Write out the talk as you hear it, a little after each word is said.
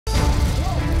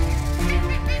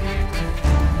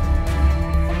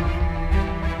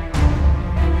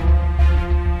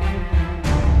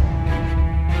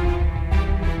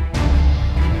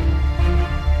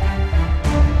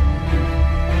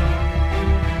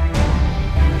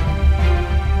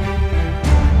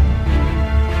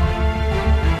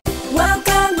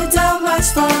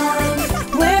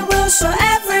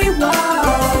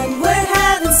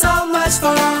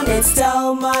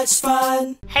much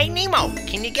fun. Hey Nemo,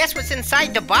 can you guess what's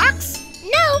inside the box?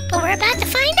 No, but we're about to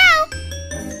find out.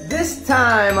 This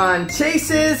time on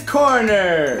Chase's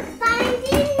Corner.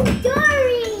 Finding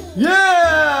Dory.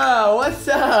 Yeah! What's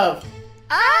up?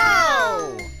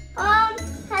 Oh! Let's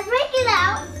break it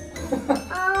out.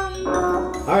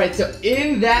 Alright, so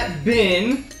in that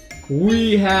bin,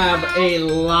 we have a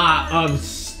lot of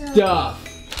stuff.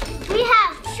 We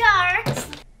have sharks.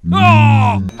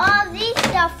 Oh! All these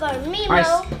stuff are Nemo. Alright,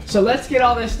 so let's get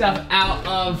all this stuff out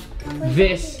of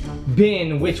this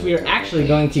bin, which we are actually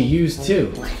going to use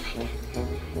too.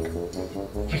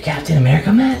 Your Captain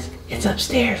America mask? It's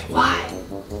upstairs. Why?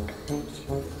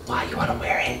 Why you want to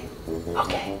wear it?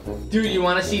 Okay. Dude, you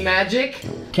want to see magic?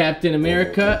 Captain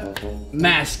America,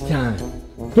 mask time.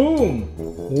 Boom!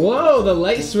 Whoa, the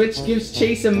light switch gives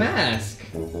Chase a mask.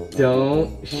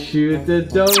 Don't shoot the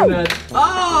donut.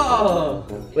 Oh!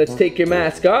 Let's take your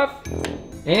mask off.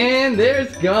 And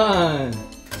there's gone.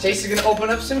 Chase is gonna open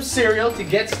up some cereal to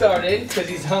get started because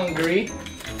he's hungry.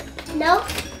 Nope.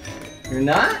 You're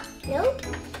not? Nope.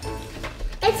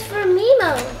 It's for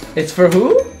Nemo. It's for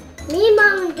who?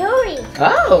 Nemo and Dory.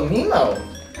 Oh, Nemo.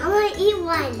 I want to eat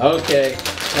one. Okay,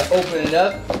 now open it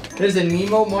up. There's a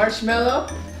Nemo marshmallow,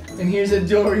 and here's a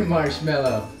Dory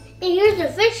marshmallow. And here's a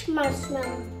fish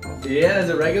marshmallow. Yeah, there's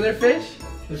a regular fish.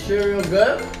 The cereal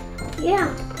good?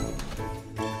 Yeah.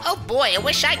 Oh boy, I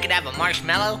wish I could have a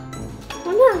marshmallow.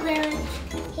 Come on, Larry.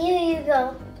 Here you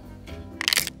go.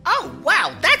 Oh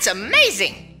wow, that's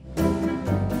amazing!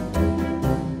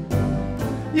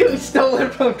 You stole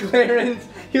it from Clarence.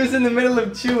 He was in the middle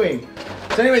of chewing.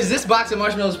 So anyways, this box of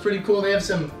marshmallows is pretty cool. They have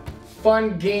some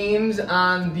fun games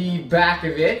on the back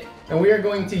of it. And we are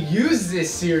going to use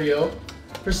this cereal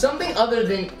for something other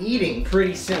than eating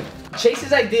pretty soon.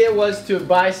 Chase's idea was to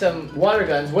buy some water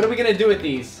guns. What are we gonna do with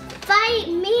these? Fight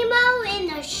Nemo and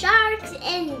the sharks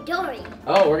and Dory.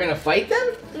 Oh, we're gonna fight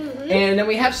them? Mm-hmm. And then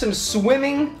we have some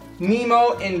swimming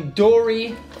Nemo and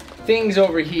Dory things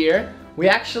over here. We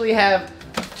actually have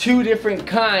two different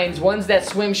kinds, ones that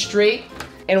swim straight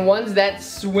and ones that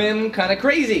swim kind of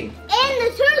crazy. And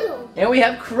the turtle. And we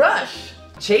have Crush.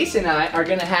 Chase and I are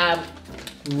gonna have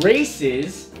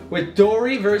races with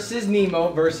Dory versus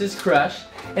Nemo versus Crush,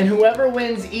 and whoever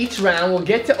wins each round will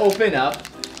get to open up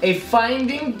a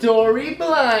Finding Dory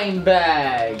blind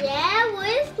bag. Yeah,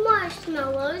 with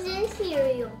marshmallows and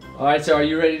cereal. Alright, so are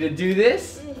you ready to do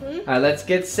this? Mm-hmm. Alright, let's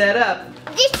get set up.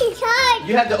 This is hard.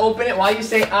 You have to open it while you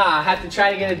say I have to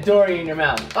try to get a Dory in your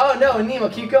mouth. Oh no, Nemo,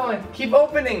 keep going. Keep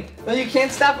opening. No, you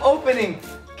can't stop opening.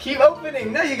 Keep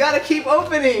opening. No, you gotta keep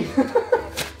opening.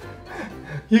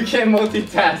 You can't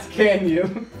multitask, can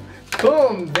you?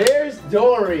 Boom, there's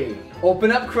Dory.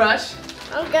 Open up Crush.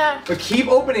 Okay. But keep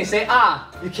opening, say ah.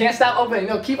 You can't stop opening.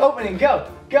 No, keep opening, go.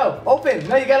 Go, open.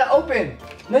 No, you gotta open.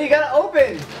 No, you gotta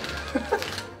open.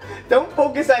 Don't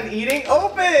focus on eating,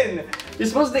 open. You're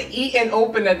supposed to eat and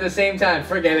open at the same time.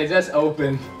 Forget it, just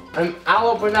open. I'll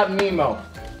open up Nemo.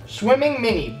 Swimming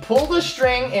mini, pull the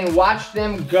string and watch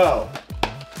them go.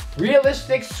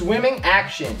 Realistic swimming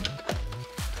action.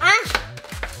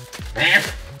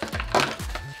 Yes,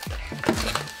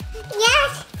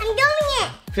 I'm doing it.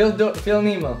 Feel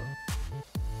Nemo.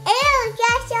 Ew,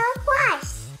 that's so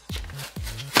crush.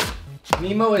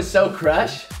 Nemo is so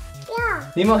crush.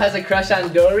 Yeah, Nemo has a crush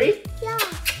on Dory. yeah.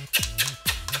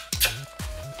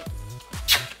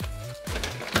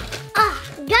 Ah,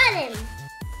 got him.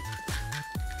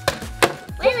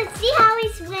 Wait, let's see how he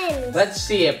swims. Let's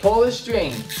see it. Pull the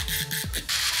string.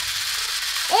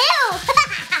 Ew.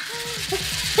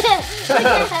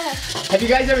 Have you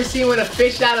guys ever seen what a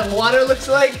fish out of water looks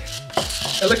like?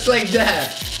 It looks like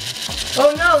that.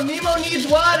 Oh no, Nemo needs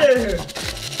water.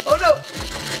 Oh no.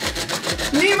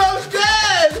 Nemo's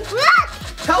dead. Look.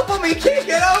 Help him, he can't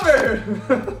get over.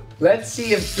 Let's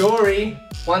see if Dory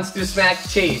wants to smack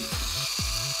Chase.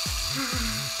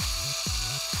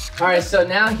 All right, so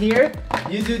now here,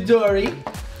 you do Dory.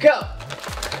 Go.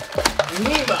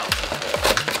 Nemo.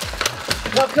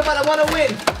 No, come on, I want to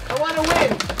win. I want to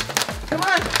win. Come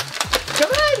on.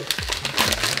 Come on.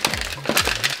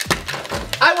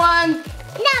 I won.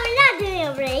 No, we're not doing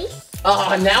a race.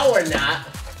 Oh, now we're not.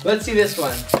 Let's see this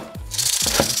one.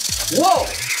 Whoa.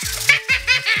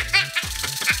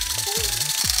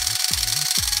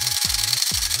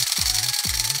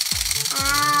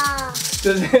 Ow.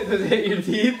 Does it hit your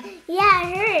teeth? Yeah,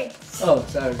 it hurts. Oh,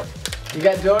 sorry. You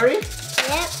got Dory?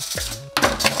 Yep.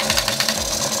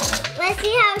 Let's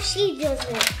see how she does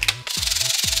it.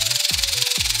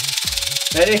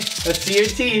 Ready? Let's see your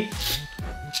teeth.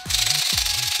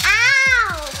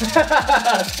 Ow!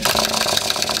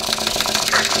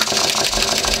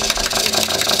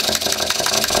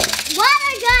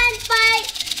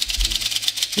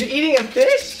 You eating a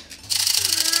fish?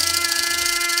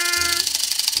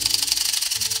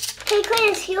 Hey,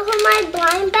 Clarence, you hold my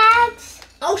blind bags?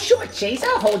 Oh, sure, Chase.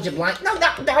 I'll hold you blind. No,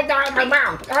 my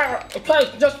mouth.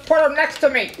 Chase, just put them next to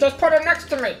me. Just put them next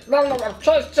to me. No,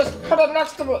 Chase, just put them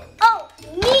next to me. Oh,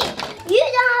 me? You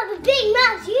don't have a big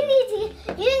mouth. You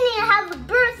need to have a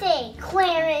birthday,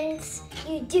 Clarence.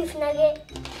 You doof nugget.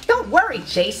 Don't worry,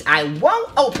 Chase. I won't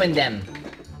open them.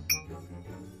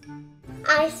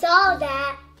 I saw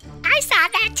that. I saw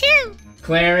that too.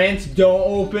 Clarence, don't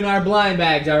open our blind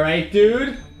bags, all right,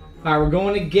 dude? All right, we're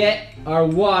going to get our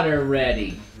water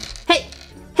ready.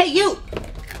 Hey, you!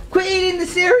 Quit eating the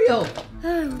cereal.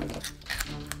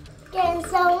 Getting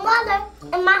some water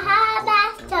in my hot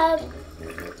bathtub.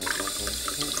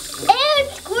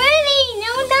 It's squirting!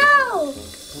 No!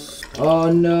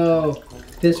 Oh no,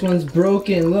 this one's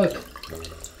broken. Look,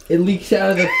 it leaks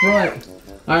out of the front.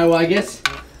 All right, well I guess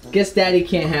Daddy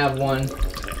can't have one.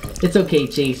 It's okay,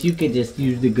 Chase. You could just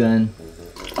use the gun.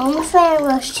 I'm afraid I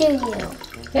will shoot you.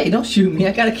 Hey, don't shoot me.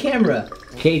 I got a camera.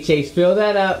 Okay, Chase, fill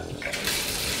that up.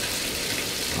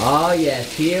 Oh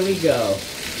yes, here we go.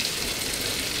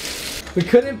 We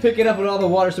couldn't pick it up with all the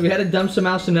water, so we had to dump some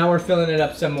out. So now we're filling it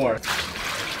up some more.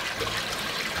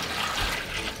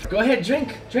 Go ahead,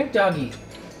 drink. Drink, doggy.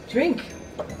 Drink.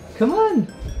 Come on.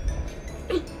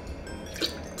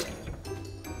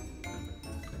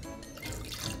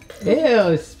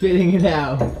 Ew, spitting it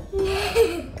out.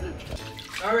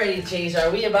 Alrighty, Chase, are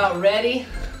we about ready?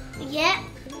 Yep.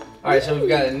 Alright, so we've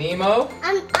got a Nemo,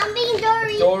 I'm being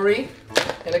Dory. Dory,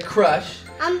 and a Crush.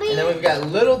 And then we've got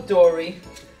little Dory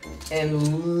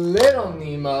and little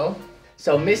Nemo.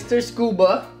 So Mr.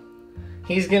 Scuba,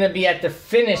 he's gonna be at the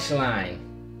finish line.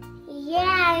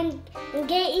 Yeah, I'm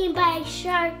getting eaten by a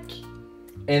shark.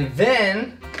 And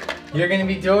then you're gonna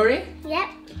be Dory. Yep.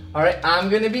 All right, I'm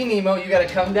gonna be Nemo. You gotta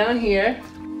come down here.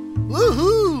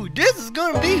 Woohoo! This is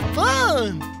gonna be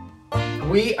fun!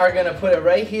 We are gonna put it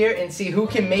right here and see who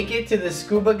can make it to the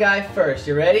scuba guy first.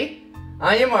 You ready?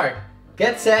 On your mark.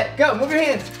 Get set. Go. Move your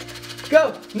hands.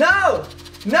 Go. No!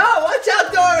 No! Watch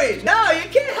out, Dory! No, you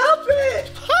can't help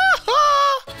it!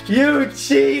 You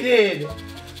cheated!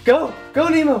 Go. Go,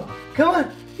 Nemo. Come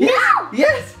on. Yes. No!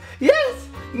 Yes. Yes.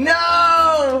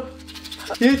 No!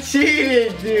 You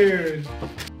cheated, dude.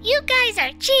 You guys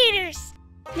are cheaters.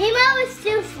 Nemo is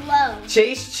too slow.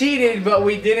 Chase cheated, but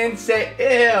we didn't say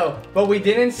ew. But we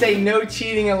didn't say no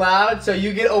cheating allowed, so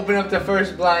you get to open up the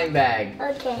first blind bag.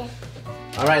 Okay.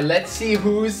 All right, let's see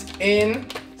who's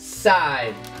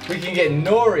inside. We can get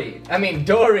Dory.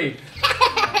 Dory.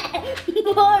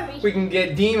 We can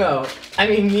get Nemo.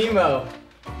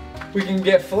 We can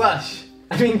get Crush.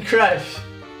 Flush?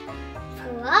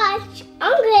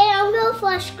 Okay, I'm gonna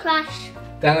flush Crush.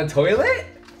 Down the toilet?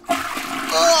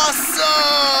 Awesome!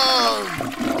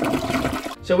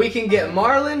 So we can get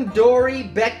Marlin, Dory,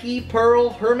 Becky, Pearl,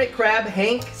 Hermit Crab,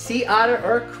 Hank, Sea Otter,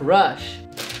 or Crush.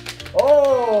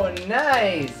 Oh,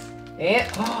 nice.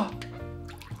 And, oh.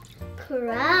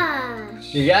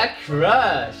 Crush. You got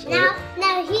Crush. Now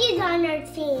he's on our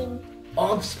team.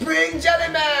 Spring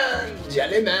Jellyman!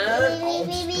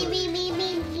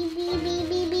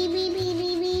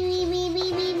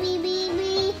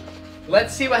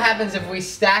 Let's see what happens if we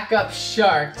stack up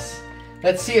sharks.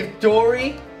 Let's see if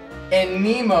Dory and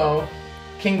Nemo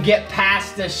can get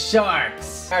past the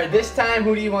sharks. All right, this time,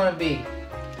 who do you want to be?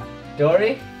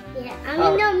 Dory? Yeah,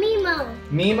 Nemo.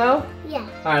 Mimo? Yeah.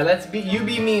 All right, you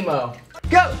be Mimo.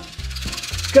 Go!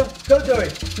 Go, Dory.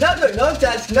 No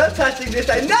touching this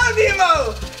time. No,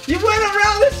 Nemo! You went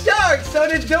around the shark, so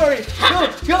did Dory.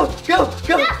 Go.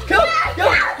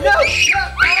 No.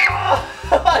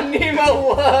 Oh, Nemo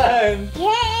won.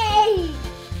 Yay!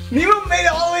 Nemo made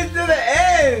it all the way to the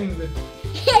end.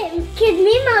 Because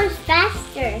Nemo's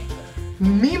faster.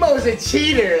 Nemo's a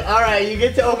cheater. All right, you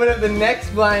get to open up the next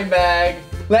blind bag.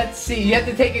 Let's see, you have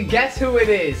to take a guess who it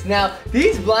is. Now,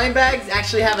 these blind bags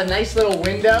actually have a nice little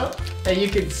window that you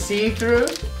can see through.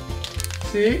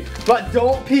 See? But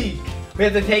don't peek. We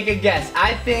have to take a guess.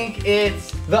 I think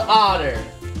it's the otter.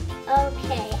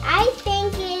 Okay, I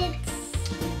think it's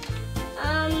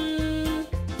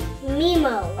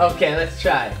Nemo. Okay, let's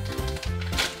try.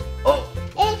 Oh,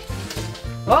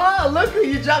 It's look who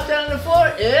you dropped down on the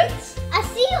floor. It's a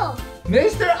seal.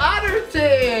 Mr.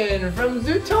 Otterton from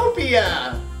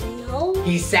Zootopia. No.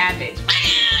 He's savage.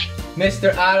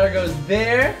 Mr. Otter goes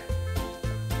there.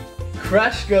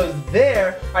 Crush goes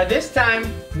there. All right, this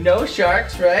time, no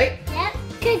sharks, right? Yep,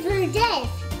 because we're dead.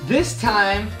 This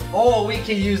time, we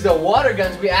can use the water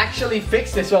guns. We actually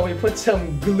fixed this while we put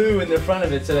some glue in the front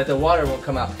of it so that the water won't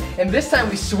come out. And this time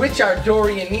we switch our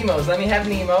Dory and Nemo's. Let me have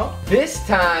Nemo. This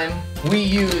time, we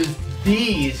use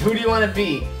these. Who do you want to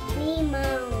be?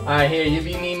 Nemo. All right, here, you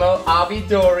be Nemo, I'll be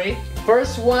Dory.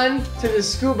 First one to the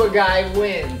scuba guy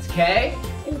wins, okay?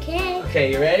 Okay.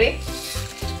 Okay, you ready?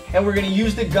 And we're gonna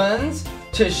use the guns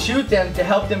to shoot them to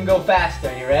help them go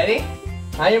faster. You ready?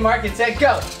 On your mark, get set,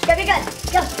 go. Go, Dory.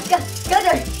 Go. Go,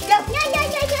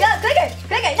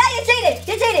 quicker. No, you cheated.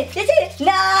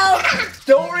 No.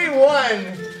 Dory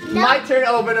won. My turn to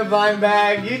open a blind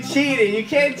bag. You cheated, you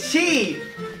can't cheat.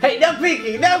 Hey, no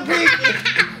peeking.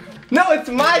 No, it's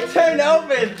my turn to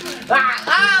open.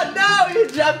 No, you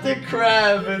dropped the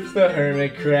crab. It's the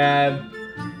hermit crab.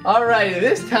 All right,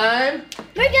 this time,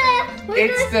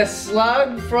 it's the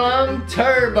slug from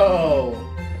Turbo.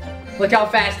 Look how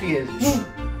fast he is.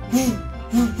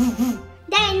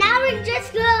 Dad, now we're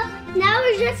just gonna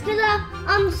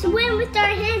swim with our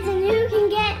hands, and who can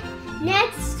get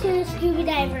next to the scuba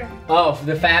diver? Oh,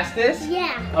 the fastest?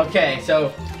 Yeah. Okay,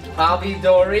 so I'll be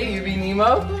Dory, you be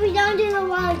Nemo. But we don't do the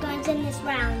water guns in this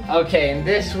round. Okay, in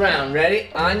this round, ready?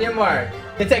 On your mark.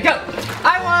 Get set, go.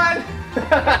 I won.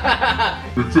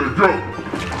 Let's say go.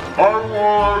 I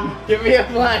won. Give me a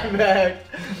blind bag.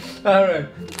 All right.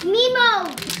 Nemo.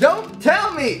 Don't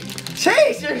tell me.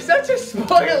 Chase, you're such a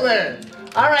spoiler.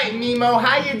 All right, Nemo,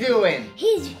 how you doing?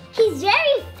 He's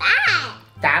very fat.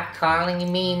 Stop calling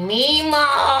me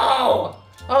Nemo.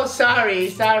 Oh, sorry,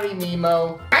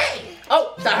 Nemo. Hey!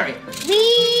 Oh, sorry.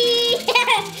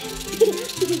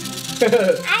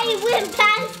 I went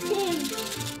past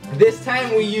him. This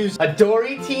time we use a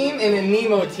Dory team and a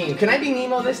Nemo team. Can I be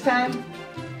Nemo this time?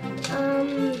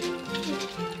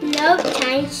 No,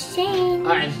 time's changed.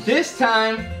 All right, this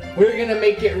time we're gonna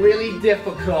make it really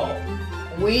difficult.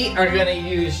 We are gonna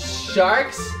use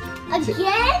sharks.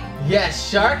 Again? Yes,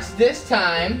 sharks this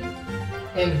time.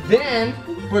 And then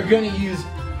we're gonna use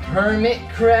hermit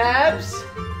crabs,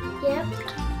 Yep.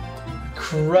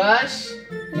 Crush,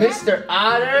 Mr.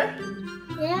 Otter,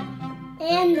 Yep.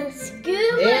 And the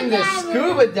scuba and the diver.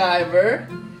 scuba diver.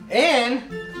 And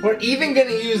we're even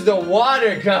gonna use the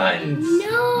water guns.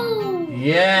 No.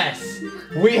 Yes.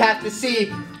 We have to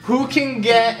see who can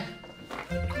get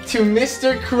to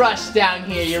Mr. Crush down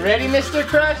here. You ready, Mr.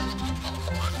 Crush?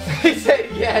 He said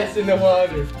yes in the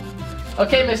water.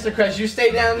 Okay, Mr. Crush, you stay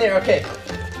down there. Okay.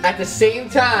 At the same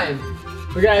time,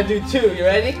 we're gonna do two. You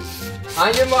ready?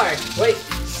 On your mark. Wait.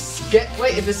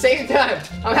 Wait, at the same time.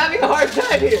 I'm having a hard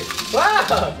time here.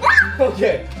 Wow.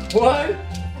 Okay. 1,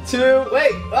 2,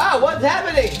 wait. Wow, what's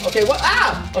happening? Okay, what?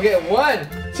 Okay, 1,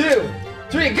 2,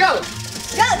 3, go. Go,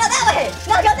 not that way.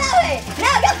 No, go that way. No,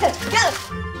 go.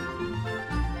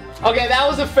 Okay, that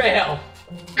was a fail.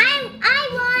 I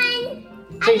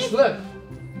won. Chase, look.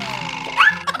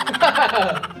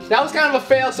 That was kind of a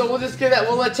fail, so we'll just give that.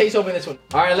 We'll let Chase open this one.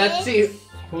 All right, let's see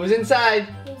who's inside.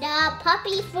 The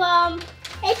puppy from.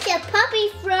 It's a puppy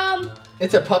from.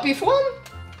 It's a puppy form?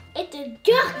 It's a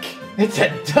duck. It's a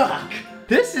duck.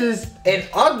 This is an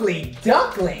ugly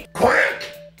duckling. Quack!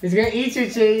 He's gonna eat you,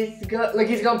 Chase. Look,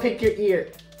 he's gonna pick your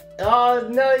ear. Oh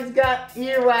no, he's got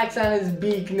earwax on his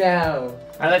beak now. All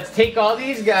right, let's take all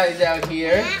these guys out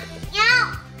here.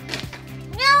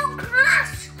 No,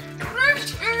 Crush.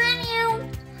 Crush, I love you.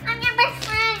 I'm your best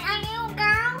friend. Are you a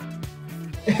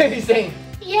girl? He's saying,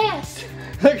 Yes.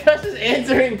 look, Crush is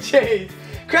answering Chase.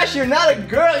 Crush, you're not a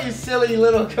girl, you silly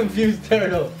little confused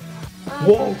turtle.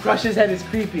 Whoa, Crush's head is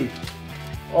creepy.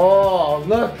 Oh,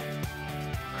 look.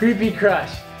 Creepy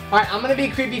Crush. All right, I'm gonna be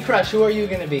Creepy Crush. Who are you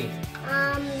gonna be?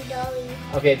 Dory.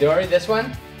 Okay, Dory, this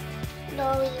one?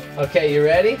 Dory. Okay, you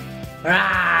ready?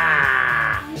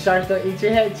 Ah! Sharks don't eat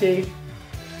your head, Chase.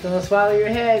 Don't swallow your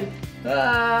head.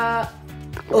 Ah!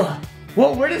 Ugh.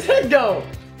 Whoa, where does head go?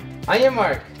 On your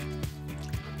mark.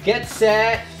 Get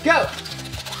set, go!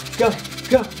 Go,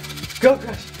 go, go,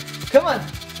 Crush. Come on,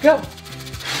 go.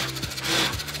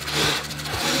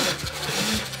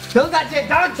 Don't touch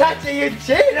it, you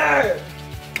cheater!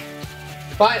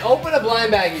 Fine, open a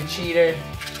blind bag, you cheater.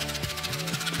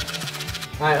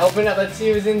 All right, open up, let's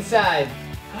see who's inside.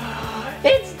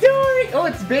 It's Dory! Oh,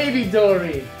 it's baby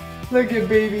Dory. Look at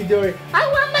baby Dory. I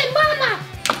want my mama.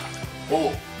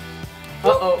 Oh.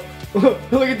 Uh-oh.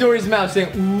 Look at Dory's mouth saying,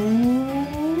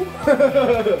 ooh.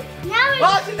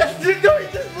 Now it's Dory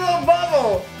just blew a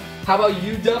bubble. How about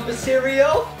you dump a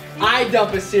cereal? I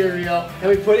dump a cereal and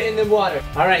we put it in the water.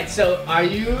 All right, so are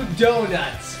you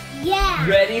donuts? yeah.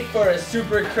 Ready for a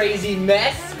super crazy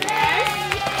mess?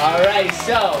 Yes. All right,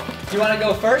 so do you want to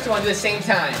go first or want to do the same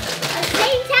time? At the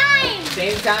same time.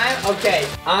 Same time? Okay,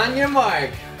 on your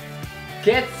mark.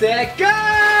 Get set, go!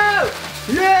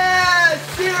 Yeah,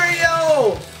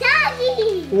 cereal!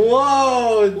 Doggy.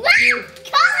 Whoa! Wow,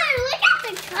 color, look at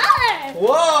the color.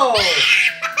 Whoa!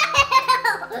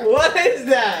 What is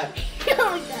that?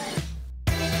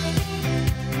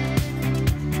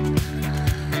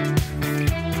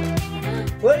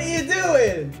 What are you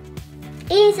doing?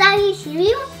 Eating soggy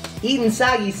cereal? Eating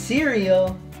soggy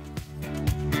cereal?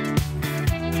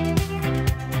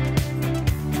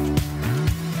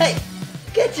 Hey,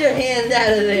 get your hand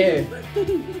out of there.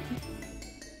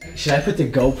 Should I put the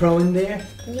GoPro in there?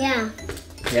 Yeah.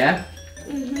 Yeah?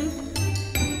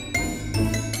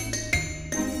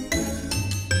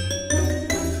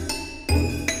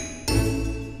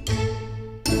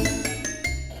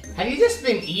 Have you just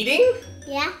been eating?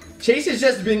 Yeah. Chase has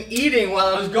just been eating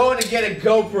while I was going to get a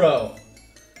GoPro.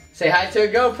 Say hi to a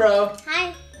GoPro.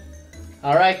 Hi.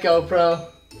 All right,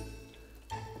 GoPro.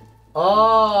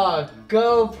 Oh,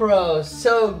 GoPro,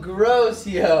 so gross,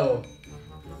 yo.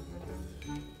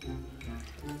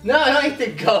 No, don't eat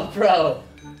the GoPro.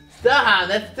 Stop,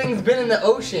 that thing's been in the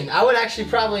ocean. I would actually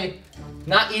probably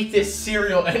not eat this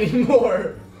cereal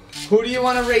anymore. Who do you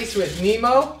want to race with,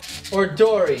 Nemo or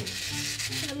Dory?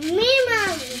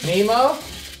 Nemo. Nemo?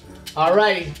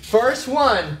 Alrighty, first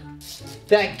one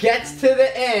that gets to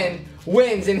the end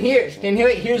wins. And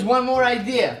here's one more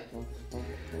idea.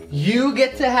 You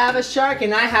get to have a shark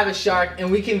and I have a shark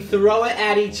and we can throw it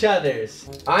at each other's.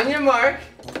 On your mark,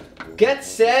 get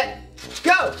set,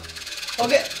 go!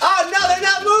 Okay, oh no, they're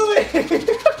not moving!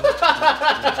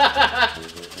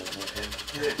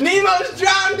 Nemo's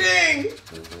drowning!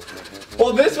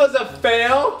 Well, this was a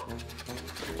fail.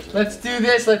 Let's do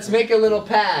this, let's make a little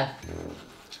path.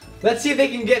 Let's see if they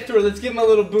can get through. Let's give them a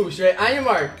little boost, right? On your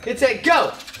mark, get set,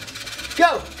 go!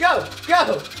 Go, go,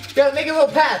 go! You gotta make a little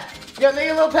path. You gotta make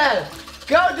a little path.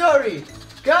 Go, Dory!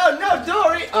 Go, no,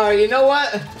 Dory! Alright, you know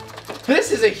what? This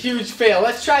is a huge fail.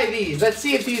 Let's try these. Let's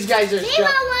see if these guys are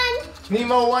strong.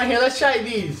 Nemo won. Nemo won. Here, let's try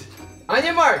these. On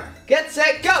your mark, get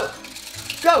set, go!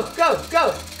 Go, go,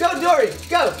 go! Go, Dory!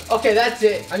 Go! Okay, that's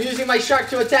it. I'm using my shark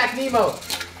to attack Nemo.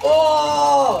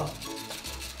 Oh!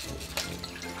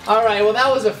 Alright, well that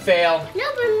was a fail.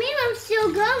 No, but Nemo's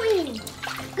still going.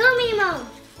 Go, Nemo.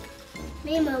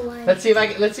 Nemo won. Let's see if I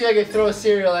can throw a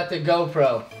cereal at the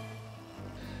GoPro.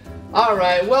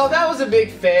 Alright, well that was a big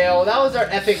fail. That was our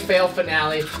epic fail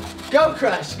finale. Go,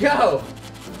 Crush, go!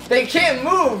 They can't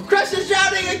move! Crush is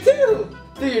drowning it too!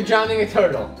 Dude, you're drowning a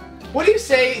turtle. What do you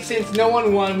say, since no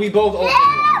one won, we both open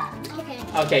one? Okay.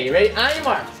 Okay, you ready? On your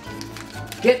mark.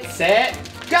 Get set,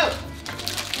 go!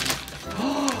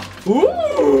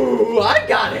 Ooh, I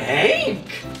got Hank!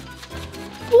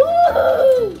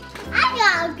 Ooh, I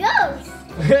got a ghost.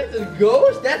 That's a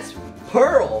ghost? That's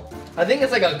Pearl. I think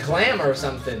it's like a glamour or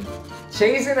something.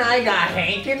 Chase and I got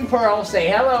Hank and Pearl. Say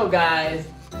hello, guys.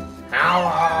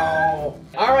 Hello.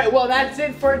 All right, well, that's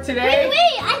it for today.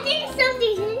 Wait, I think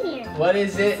something's in here. What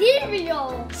is it?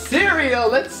 Cereal. Cereal.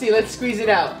 Let's see. Let's squeeze it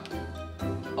out.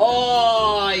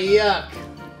 Oh, yuck.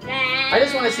 I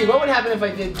just want to see what would happen if I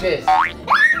did this.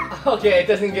 Okay, it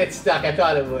doesn't get stuck. I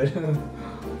thought it would.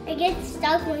 It gets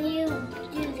stuck when you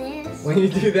do this. When you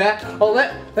do that? Oh,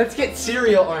 let's get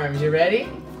cereal arms. You ready?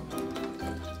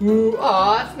 Ooh,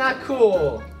 aw, that's not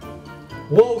cool.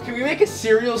 Whoa, can we make a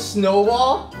cereal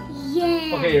snowball?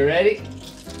 Yeah. Okay, you ready?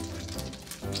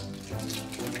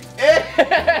 Ew.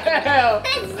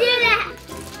 Let's do that.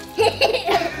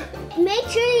 Make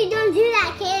sure you don't do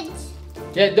that, kids.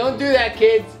 Yeah, don't do that,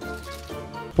 kids.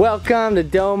 Welcome to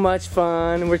Do Much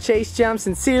Fun, where Chase jumps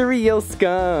and cereal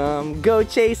scum. Go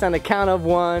Chase on the count of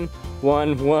 1,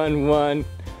 1, 1, 1.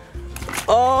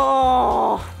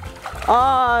 Oh!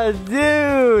 Oh,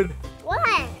 dude!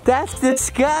 What? That's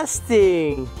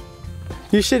disgusting!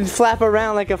 You should flap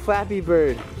around like a Flappy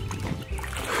Bird.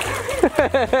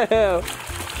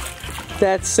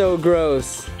 That's so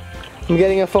gross. I'm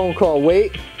getting a phone call.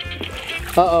 Wait.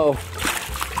 Uh-oh.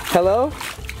 Hello?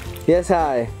 Yes,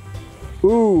 hi.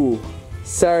 Ooh.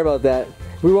 Sorry about that.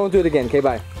 We won't do it again. Okay,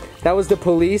 bye. That was the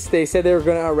police. They said they were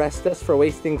going to arrest us for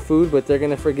wasting food, but they're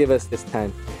going to forgive us this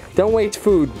time. Don't waste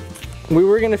food. We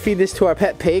were going to feed this to our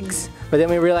pet pigs, but then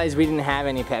we realized we didn't have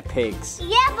any pet pigs.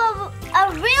 Yeah, but I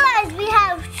realized we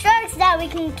have sharks that we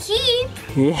can keep.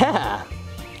 Yeah.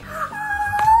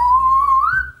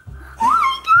 Oh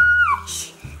my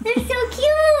gosh! They're so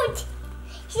cute!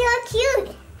 So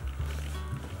cute!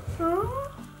 Huh?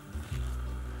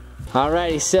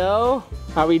 Alrighty, so,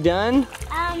 are we done?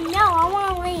 No, I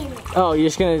want to leave. Oh, you're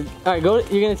just gonna, alright,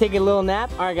 you're gonna take a little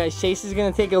nap? Alright guys, Chase is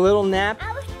gonna take a little nap.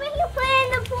 I was thinking of putting it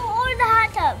in the pool or the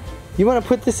hot tub. You wanna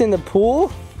put this in the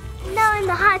pool? No, in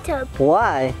the hot tub.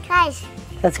 Why? Guys,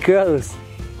 That's gross.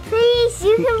 please,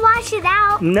 you can wash it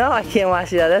out. No, I can't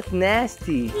wash it out, that's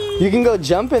nasty. You can go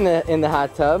jump in the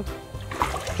hot tub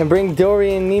and bring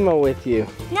Dory and Nemo with you.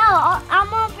 No, I'm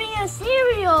gonna bring a a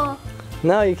cereal.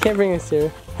 No, you can't bring a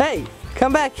cereal. Hey,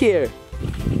 come back here.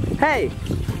 Hey.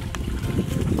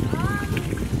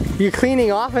 You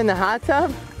cleaning off in the hot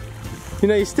tub? You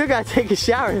know, you still gotta take a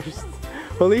shower.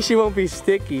 Well, at least you won't be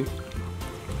sticky.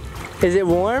 Is it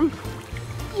warm?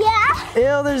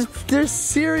 Yeah. Ew, there's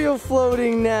cereal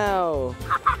floating now.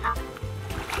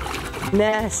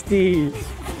 Nasty.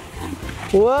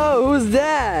 Whoa, who's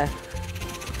that?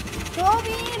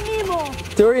 Dory and Nemo.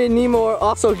 Dory and Nemo are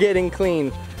also getting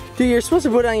clean. Dude, you're supposed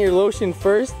to put on your lotion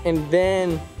first and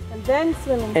then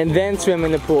swim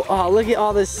in the pool. Oh, look at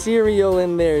all the cereal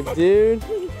in there, dude.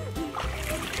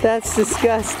 That's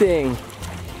disgusting.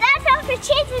 That's all for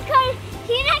chasing cars.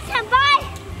 See you next time. Bye.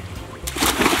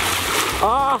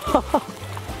 Oh.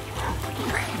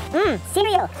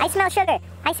 Cereal. I smell sugar.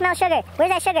 I smell sugar. Where's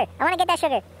that sugar? I want to get that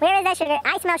sugar. Where is that sugar?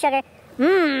 I smell sugar.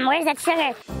 Where's that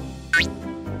sugar?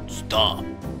 Stop.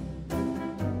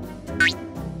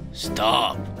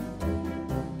 Stop.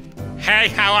 Hey,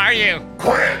 how are you?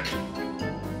 Quack!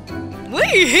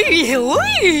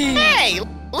 Hey,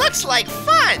 looks like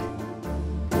fun.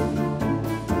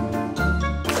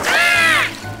 Ah!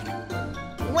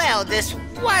 Well, this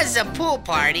was a pool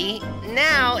party.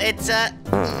 Now it's a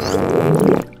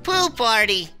pool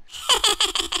party.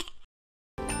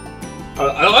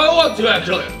 I want to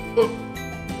actually.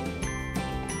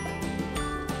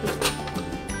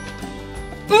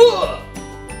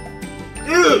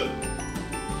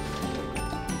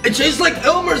 It tastes like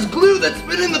Elmer's glue that's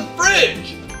been in the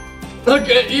fridge. I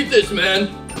can't eat this, man.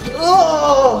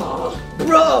 Oh,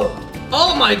 bro.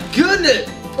 Oh my goodness.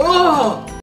 Oh.